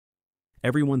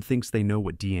Everyone thinks they know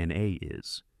what DNA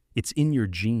is. It's in your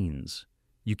genes.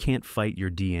 You can't fight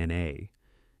your DNA.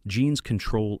 Genes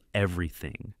control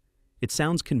everything. It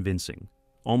sounds convincing,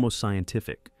 almost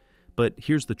scientific, but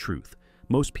here's the truth.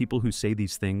 Most people who say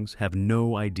these things have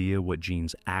no idea what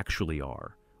genes actually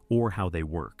are or how they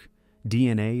work.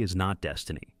 DNA is not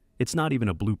destiny. It's not even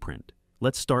a blueprint.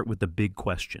 Let's start with the big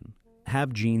question.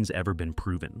 Have genes ever been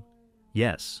proven?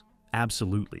 Yes,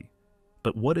 absolutely.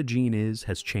 But what a gene is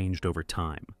has changed over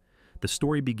time. The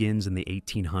story begins in the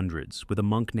 1800s with a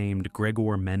monk named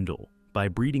Gregor Mendel. By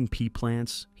breeding pea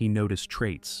plants, he noticed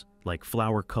traits like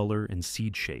flower color and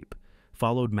seed shape,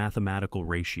 followed mathematical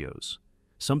ratios.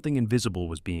 Something invisible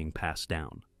was being passed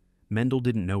down. Mendel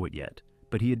didn't know it yet,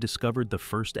 but he had discovered the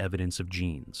first evidence of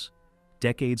genes.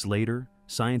 Decades later,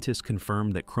 scientists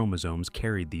confirmed that chromosomes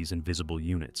carried these invisible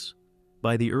units.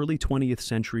 By the early 20th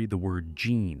century, the word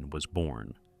gene was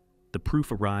born. The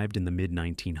proof arrived in the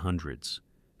mid-1900s.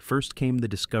 First came the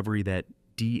discovery that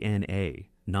DNA,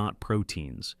 not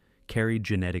proteins, carried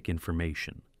genetic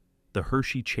information. The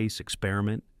Hershey-Chase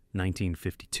experiment,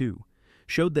 1952,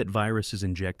 showed that viruses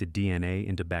injected DNA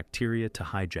into bacteria to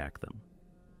hijack them.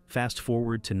 Fast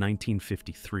forward to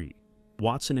 1953.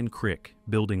 Watson and Crick,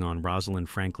 building on Rosalind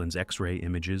Franklin's X-ray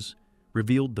images,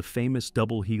 revealed the famous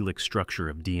double helix structure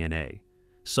of DNA.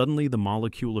 Suddenly, the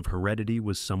molecule of heredity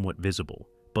was somewhat visible.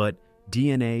 But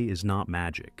DNA is not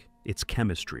magic, it's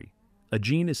chemistry. A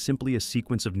gene is simply a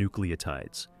sequence of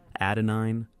nucleotides,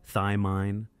 adenine,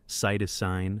 thymine,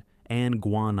 cytosine, and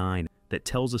guanine, that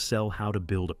tells a cell how to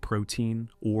build a protein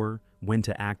or when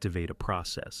to activate a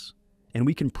process. And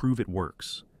we can prove it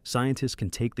works. Scientists can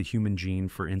take the human gene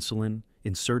for insulin,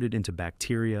 insert it into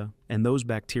bacteria, and those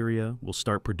bacteria will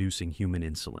start producing human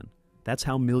insulin. That's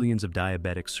how millions of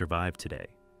diabetics survive today.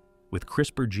 With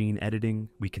CRISPR gene editing,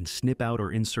 we can snip out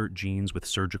or insert genes with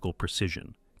surgical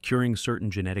precision, curing certain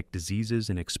genetic diseases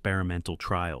in experimental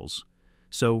trials.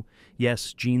 So,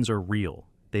 yes, genes are real.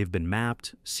 They've been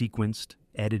mapped, sequenced,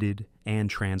 edited, and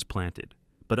transplanted.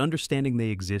 But understanding they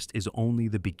exist is only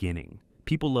the beginning.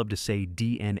 People love to say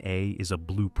DNA is a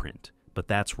blueprint, but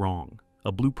that's wrong.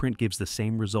 A blueprint gives the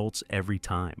same results every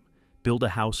time. Build a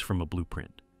house from a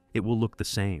blueprint. It will look the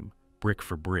same, brick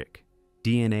for brick.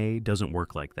 DNA doesn't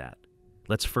work like that.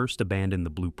 Let's first abandon the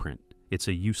blueprint. It's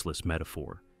a useless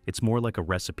metaphor. It's more like a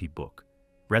recipe book.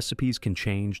 Recipes can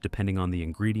change depending on the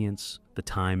ingredients, the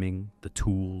timing, the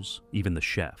tools, even the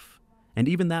chef. And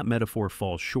even that metaphor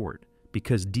falls short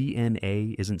because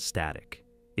DNA isn't static.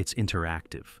 It's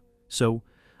interactive. So,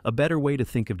 a better way to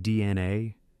think of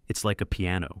DNA, it's like a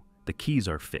piano. The keys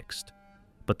are fixed.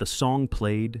 But the song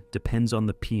played depends on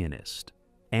the pianist.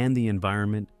 And the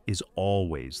environment is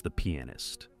always the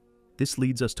pianist. This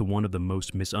leads us to one of the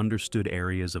most misunderstood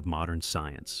areas of modern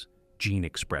science, gene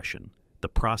expression. The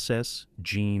process,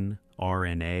 gene,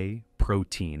 RNA,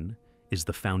 protein, is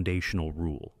the foundational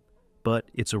rule. But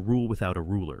it's a rule without a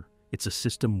ruler. It's a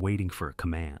system waiting for a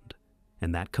command.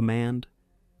 And that command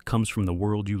comes from the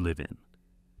world you live in.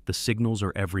 The signals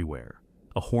are everywhere.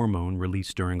 A hormone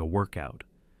released during a workout,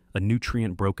 a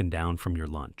nutrient broken down from your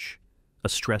lunch, a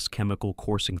stress chemical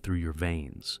coursing through your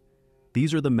veins.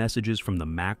 These are the messages from the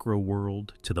macro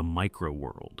world to the micro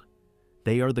world.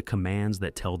 They are the commands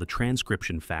that tell the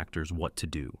transcription factors what to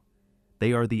do.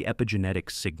 They are the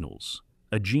epigenetic signals.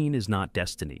 A gene is not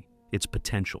destiny, it's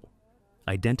potential.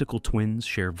 Identical twins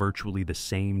share virtually the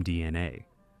same DNA,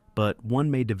 but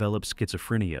one may develop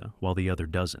schizophrenia while the other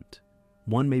doesn't.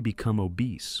 One may become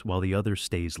obese while the other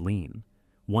stays lean.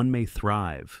 One may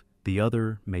thrive, the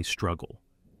other may struggle.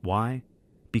 Why?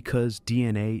 Because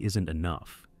DNA isn't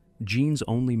enough. Genes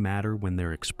only matter when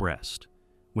they're expressed,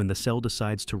 when the cell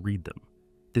decides to read them.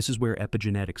 This is where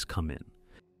epigenetics come in.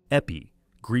 Epi,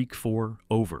 Greek for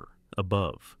over,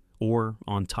 above, or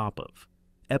on top of.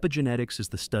 Epigenetics is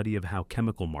the study of how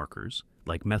chemical markers,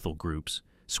 like methyl groups,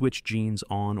 switch genes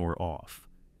on or off.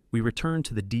 We return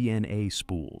to the DNA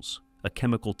spools. A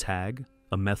chemical tag,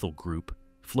 a methyl group,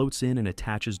 floats in and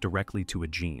attaches directly to a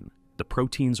gene. The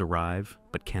proteins arrive,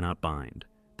 but cannot bind.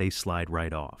 They slide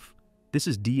right off. This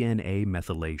is DNA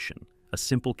methylation, a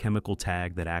simple chemical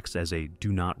tag that acts as a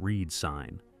do not read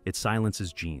sign. It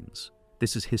silences genes.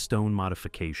 This is histone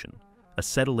modification.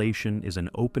 Acetylation is an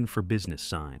open for business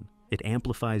sign. It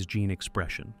amplifies gene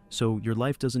expression. So your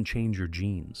life doesn't change your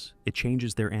genes. It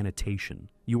changes their annotation.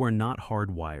 You are not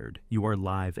hardwired. You are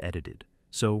live edited.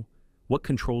 So, what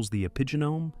controls the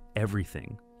epigenome?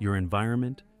 Everything. Your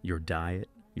environment, your diet,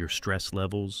 your stress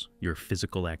levels, your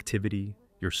physical activity,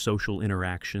 your social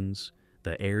interactions,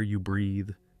 the air you breathe,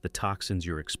 the toxins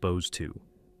you're exposed to.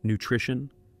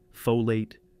 Nutrition,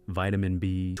 folate, vitamin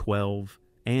B12,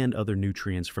 and other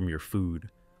nutrients from your food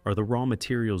are the raw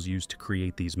materials used to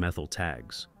create these methyl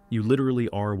tags. You literally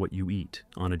are what you eat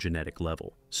on a genetic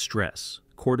level. Stress.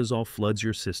 Cortisol floods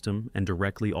your system and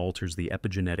directly alters the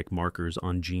epigenetic markers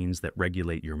on genes that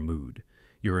regulate your mood,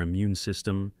 your immune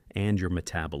system, and your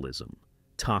metabolism.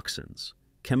 Toxins.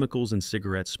 Chemicals in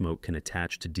cigarette smoke can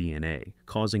attach to DNA,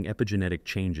 causing epigenetic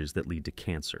changes that lead to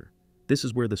cancer. This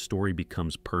is where the story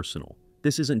becomes personal.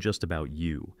 This isn't just about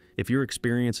you. If your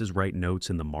experiences write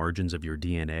notes in the margins of your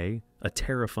DNA, a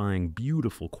terrifying,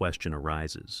 beautiful question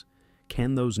arises.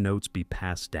 Can those notes be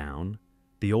passed down?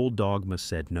 The old dogma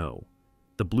said no.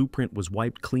 The blueprint was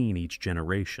wiped clean each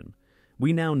generation.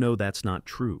 We now know that's not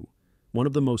true. One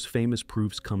of the most famous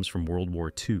proofs comes from World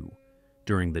War II,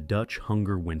 during the Dutch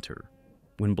hunger winter.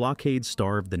 When blockades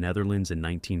starved the Netherlands in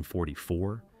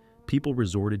 1944, people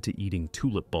resorted to eating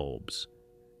tulip bulbs.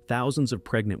 Thousands of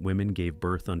pregnant women gave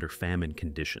birth under famine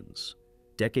conditions.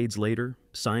 Decades later,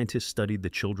 scientists studied the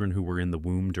children who were in the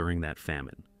womb during that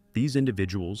famine. These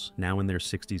individuals, now in their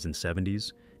 60s and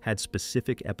 70s, had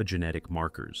specific epigenetic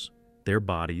markers. Their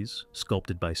bodies,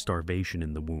 sculpted by starvation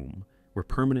in the womb, were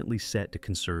permanently set to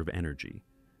conserve energy.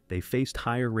 They faced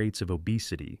higher rates of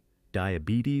obesity,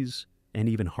 diabetes, and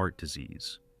even heart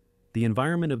disease. The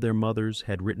environment of their mothers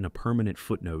had written a permanent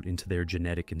footnote into their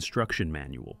genetic instruction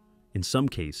manual. In some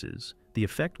cases, the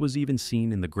effect was even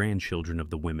seen in the grandchildren of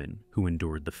the women who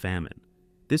endured the famine.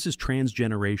 This is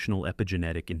transgenerational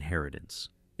epigenetic inheritance.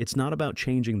 It's not about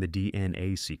changing the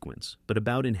DNA sequence, but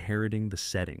about inheriting the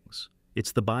settings.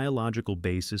 It's the biological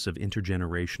basis of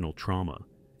intergenerational trauma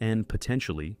and,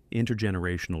 potentially,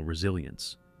 intergenerational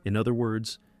resilience. In other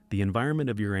words, the environment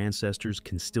of your ancestors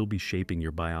can still be shaping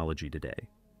your biology today.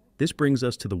 This brings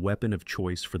us to the weapon of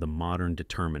choice for the modern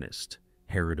determinist: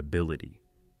 heritability.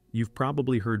 You've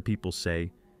probably heard people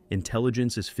say,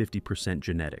 intelligence is 50%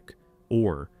 genetic,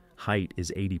 or height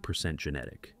is 80%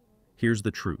 genetic. Here's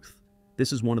the truth.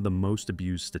 This is one of the most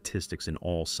abused statistics in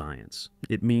all science.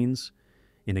 It means,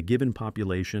 in a given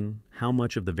population, how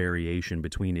much of the variation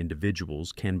between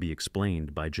individuals can be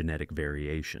explained by genetic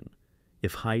variation.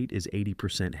 If height is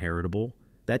 80% heritable,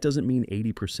 that doesn't mean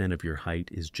 80% of your height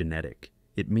is genetic.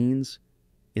 It means,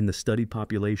 in the studied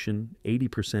population,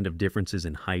 80% of differences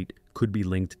in height could be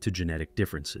linked to genetic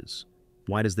differences.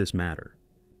 Why does this matter?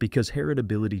 Because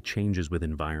heritability changes with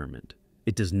environment.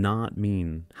 It does not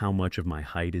mean how much of my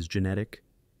height is genetic.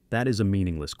 That is a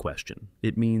meaningless question.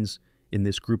 It means, in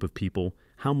this group of people,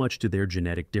 how much do their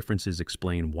genetic differences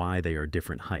explain why they are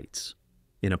different heights?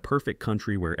 In a perfect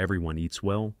country where everyone eats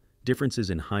well, differences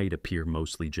in height appear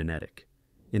mostly genetic.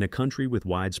 In a country with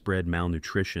widespread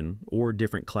malnutrition or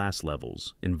different class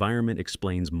levels, environment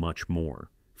explains much more.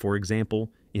 For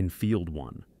example, in Field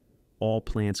 1, all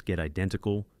plants get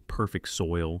identical, perfect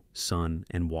soil, sun,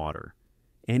 and water.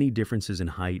 Any differences in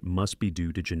height must be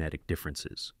due to genetic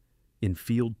differences. In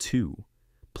Field 2,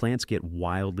 plants get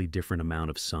wildly different amount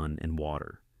of sun and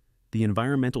water. The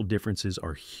environmental differences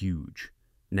are huge.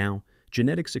 Now,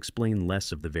 genetics explain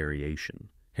less of the variation.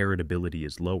 Heritability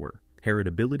is lower.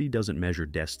 Heritability doesn't measure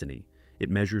destiny,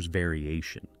 it measures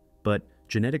variation. But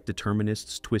genetic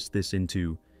determinists twist this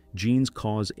into, genes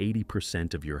cause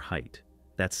 80% of your height.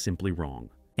 That's simply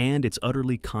wrong. And it's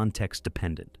utterly context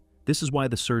dependent. This is why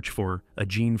the search for a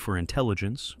gene for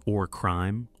intelligence, or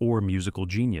crime, or musical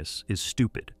genius is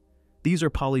stupid. These are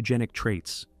polygenic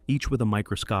traits, each with a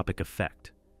microscopic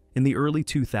effect. In the early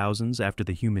 2000s, after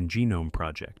the Human Genome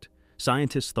Project,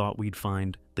 scientists thought we'd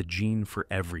find the gene for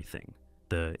everything.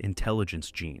 The intelligence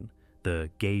gene, the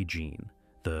gay gene,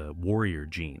 the warrior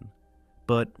gene.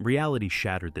 But reality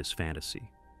shattered this fantasy.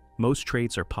 Most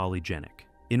traits are polygenic,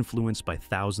 influenced by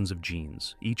thousands of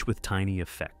genes, each with tiny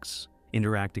effects,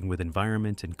 interacting with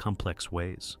environment in complex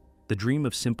ways. The dream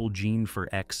of simple gene for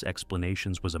X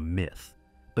explanations was a myth,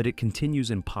 but it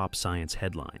continues in pop science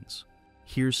headlines.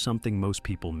 Here's something most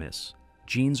people miss.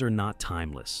 Genes are not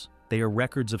timeless. They are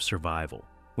records of survival.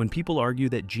 When people argue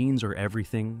that genes are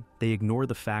everything, they ignore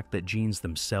the fact that genes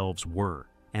themselves were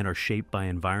and are shaped by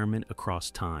environment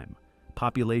across time.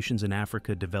 Populations in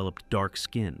Africa developed dark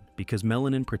skin because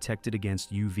melanin protected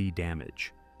against UV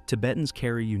damage. Tibetans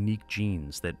carry unique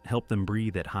genes that help them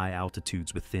breathe at high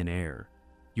altitudes with thin air.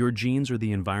 Your genes are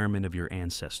the environment of your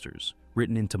ancestors,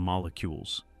 written into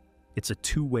molecules. It's a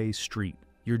two-way street.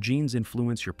 Your genes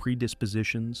influence your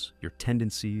predispositions, your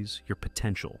tendencies, your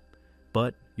potential.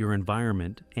 But your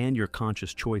environment and your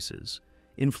conscious choices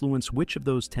influence which of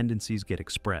those tendencies get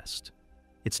expressed.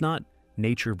 It's not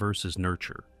nature versus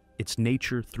nurture. It's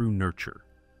nature through nurture.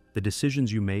 The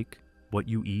decisions you make, what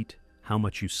you eat, how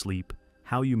much you sleep,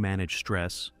 how you manage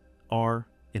stress, are,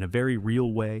 in a very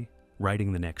real way,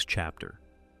 writing the next chapter.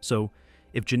 So,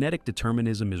 If genetic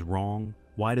determinism is wrong,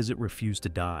 why does it refuse to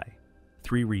die?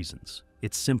 3 reasons.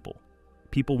 It's simple.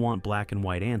 People want black and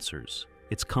white answers.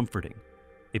 It's comforting.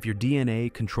 If your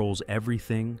DNA controls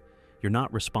everything, you're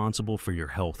not responsible for your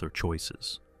health or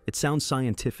choices. It sounds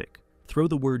scientific. Throw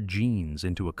the word genes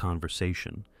into a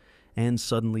conversation, and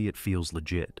suddenly it feels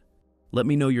legit. Let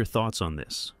me know your thoughts on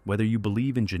this, whether you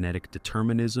believe in genetic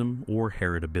determinism or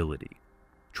heritability.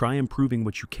 Try improving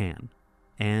what you can,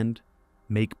 and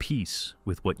make peace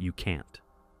with what you can't.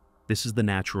 This is the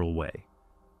natural way.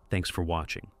 Thanks for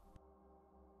watching.